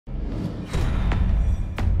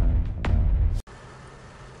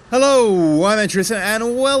Hello, I'm EnterElysium,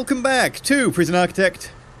 and welcome back to Prison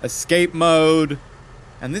Architect Escape Mode.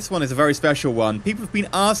 And this one is a very special one. People have been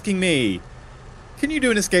asking me, can you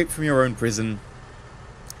do an escape from your own prison?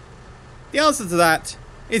 The answer to that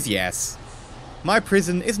is yes. My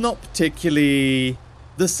prison is not particularly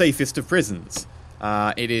the safest of prisons.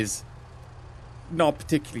 It is not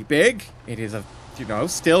particularly big. It is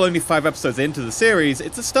still only 5 episodes into the series.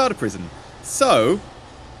 It's a starter prison. So,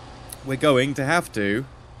 we're going to have to...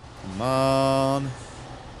 Come on.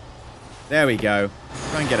 There we go.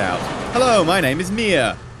 Try and get out. Hello, my name is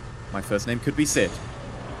Mia. My first name could be Sid.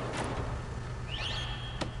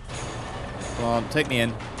 Come on, take me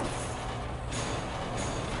in.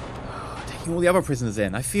 Oh, taking all the other prisoners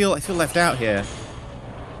in. I feel left out here.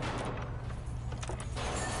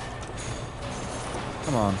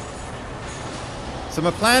 Come on. So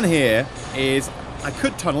my plan here is I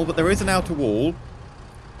could tunnel, but there is an outer wall.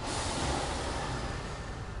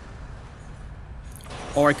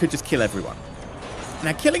 Or I could just kill everyone.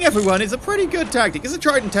 Now, killing everyone is a pretty good tactic. It's a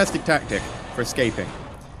tried and tested tactic for escaping.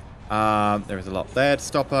 There is a lot there to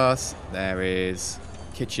stop us. There is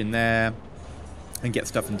a kitchen there. And get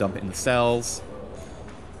stuff and dump it in the cells.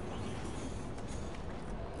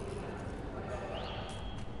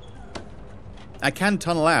 I can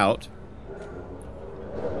tunnel out.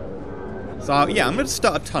 So, yeah, I'm going to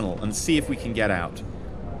start a tunnel and see if we can get out.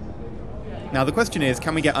 Now, the question is,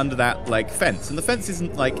 can we get under that, fence? And the fence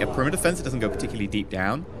isn't, a perimeter fence. It doesn't go particularly deep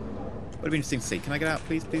down. Would be interesting to see. Can I get out,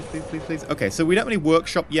 please, please, please, please, please? Okay, so we don't have any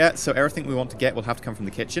workshop yet, so everything we want to get will have to come from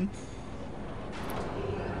the kitchen.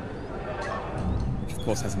 Which, of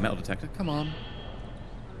course, has a metal detector. Come on.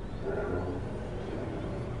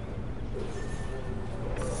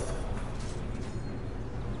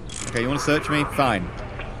 Okay, you want to search me? Fine.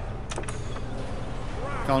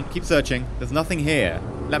 Come on, keep searching. There's nothing here.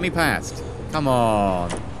 Let me past. Come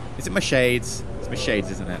on. Is it my shades? It's my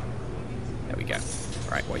shades, isn't it? There we go.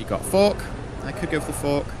 Right, what you got? Fork. I could go for the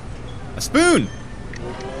fork. A spoon!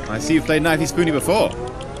 I see you've played Knifey Spoony before.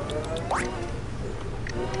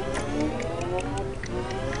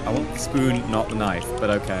 I want the spoon, not the knife, but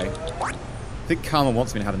okay. I think Karma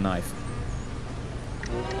wants me to have a knife.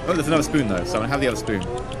 Oh, there's another spoon, though, so I'm going to have the other spoon.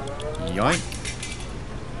 Yoink.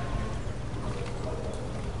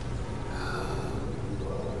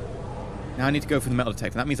 Now I need to go for the metal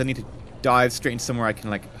detector. That means I need to dive straight into somewhere I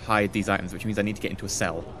can, hide these items, which means I need to get into a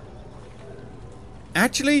cell.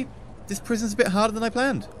 Actually, this prison's a bit harder than I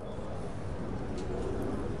planned.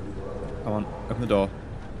 Come on, open the door.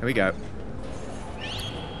 Here we go.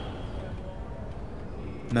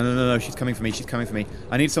 No, no, no, no, she's coming for me, she's coming for me.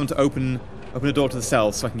 I need someone to open the door to the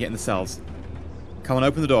cells so I can get in the cells. Come on,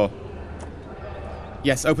 open the door.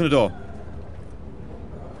 Yes, open the door.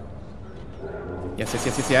 Yes, yes,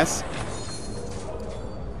 yes, yes, yes.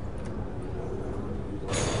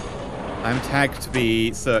 I'm tagged to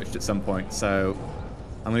be searched at some point, so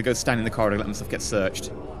I'm going to go stand in the corridor and let myself get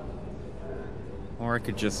searched. Or I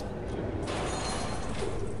could just...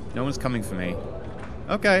 No one's coming for me.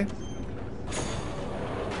 Okay.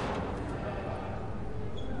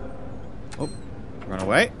 Oh, run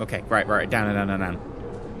away. Okay, right, down, down, down, down.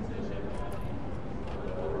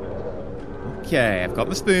 Okay, I've got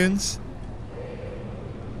my spoons.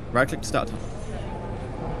 Right click to start tunnel.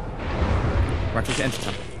 Right click to enter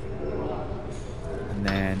tunnel. And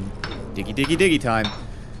then diggy diggy diggy time.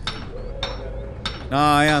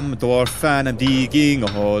 I am a dwarf and I'm digging a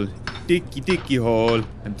hole. Diggy diggy hole.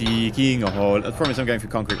 I'm digging a hole. I promise I'm going through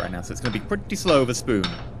concrete right now, so it's going to be pretty slow with a spoon.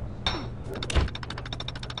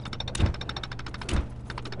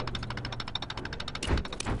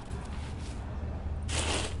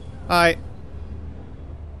 Hi.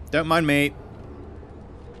 Don't mind me.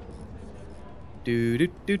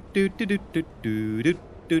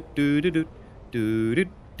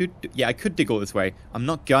 Yeah, I could dig all this way. I'm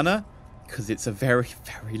not gonna, because it's a very,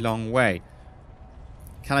 very long way.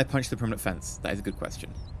 Can I punch the permanent fence? That is a good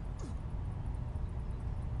question.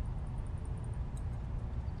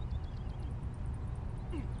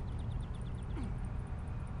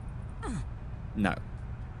 No.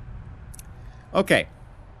 Okay.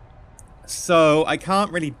 So, I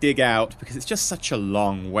can't really dig out because it's just such a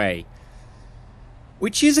long way.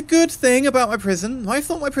 Which is a good thing about my prison. I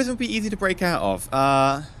thought my prison would be easy to break out of.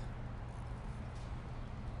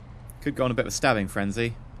 Could go on a bit of a stabbing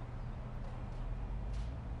frenzy.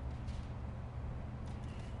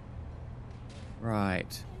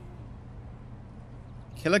 Right.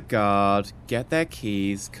 Kill a guard, get their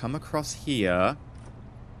keys, come across here.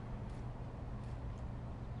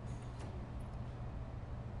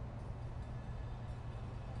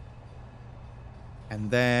 And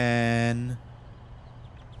then...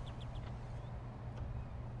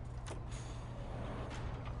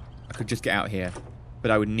 could just get out here. But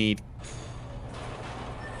I would need...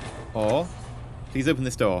 Or... Please open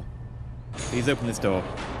this door. Please open this door.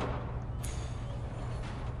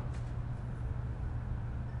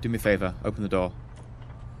 Do me a favor. Open the door.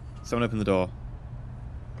 Someone open the door.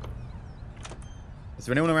 Is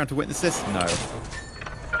there anyone around to witness this? No.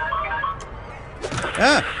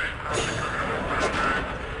 Ah!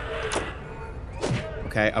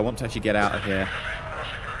 Okay, I want to actually get out of here.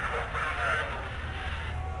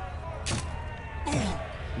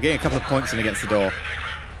 I'm getting a couple of points in against the door.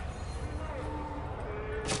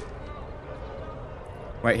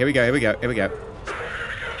 Wait, here we go, here we go, here we go.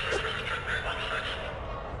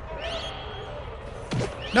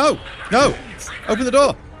 No! No! Open the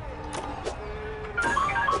door!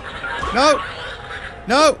 No!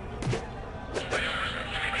 No!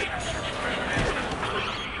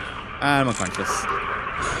 And I'm unconscious.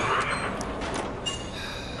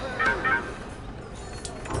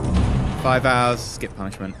 Five hours, skip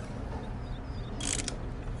punishment.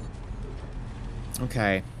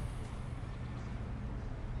 Okay.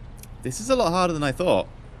 This is a lot harder than I thought.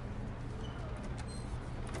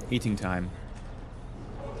 Eating time.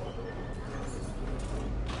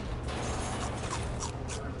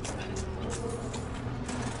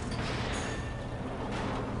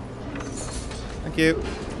 Thank you.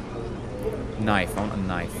 Knife. I want a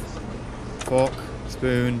knife. Fork,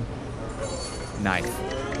 spoon, knife.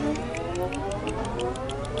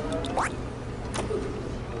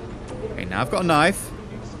 Okay, now I've got a knife.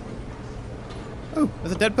 Oh,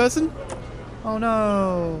 there's a dead person? Oh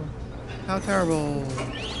no. How terrible.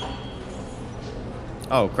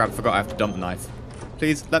 Oh crap, I forgot I have to dump the knife.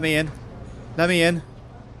 Please, let me in. Let me in.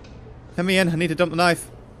 Let me in, I need to dump the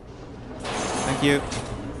knife. Thank you.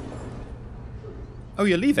 Oh,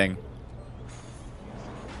 you're leaving?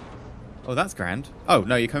 Oh, that's grand. Oh,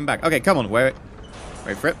 no, you're coming back. Okay, come on, wait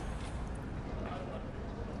for it.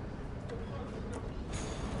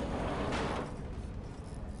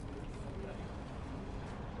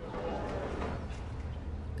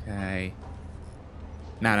 Okay.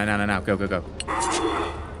 Now. Go. There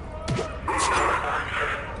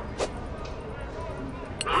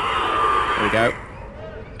we go.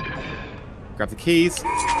 Grab the keys.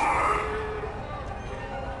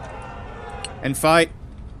 And fight.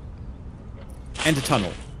 Enter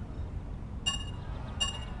tunnel.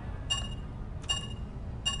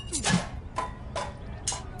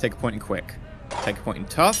 Take a point in quick. Take a point in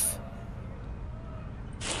tough.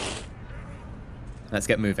 Let's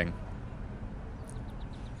get moving.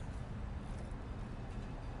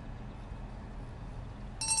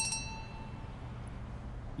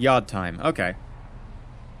 Yard time. Okay.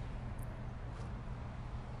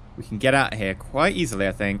 We can get out of here quite easily,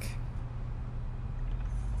 I think.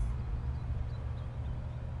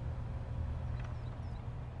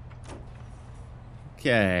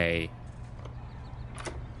 Okay.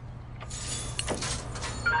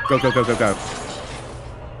 Go.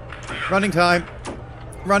 Running time.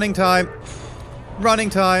 Running time. Running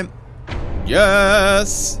time.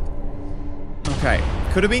 Yes! Okay.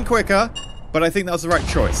 Could have been quicker, but I think that was the right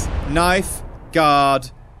choice. Knife, guard,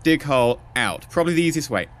 dig hole, out. Probably the easiest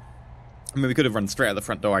way. I mean, we could have run straight out the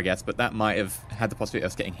front door, I guess, but that might have had the possibility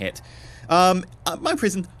of us getting hit. My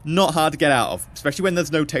prison, not hard to get out of, especially when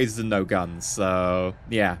there's no tasers and no guns, so,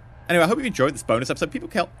 yeah. Anyway, I hope you enjoyed this bonus episode. People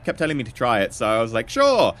kept telling me to try it, so I was like,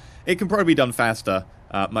 sure, it can probably be done faster,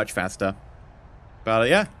 much faster. But,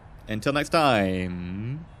 yeah, until next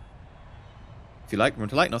time... If you like, remember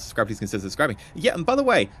to like, not subscribe, please consider subscribing. Yeah, and by the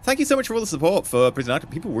way, thank you so much for all the support for Prison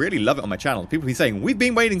Architect. People really love it on my channel. People be saying, we've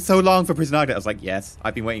been waiting so long for Prison Architect. I was like, yes,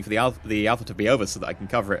 I've been waiting for the alpha to be over so that I can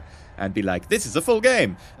cover it and be like, this is a full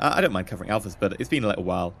game. I don't mind covering alphas, but it's been a little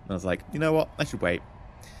while. And I was like, you know what, I should wait.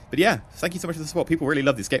 But yeah, thank you so much for the support. People really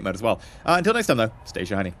love the escape mode as well. Until next time, though, stay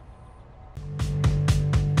shiny.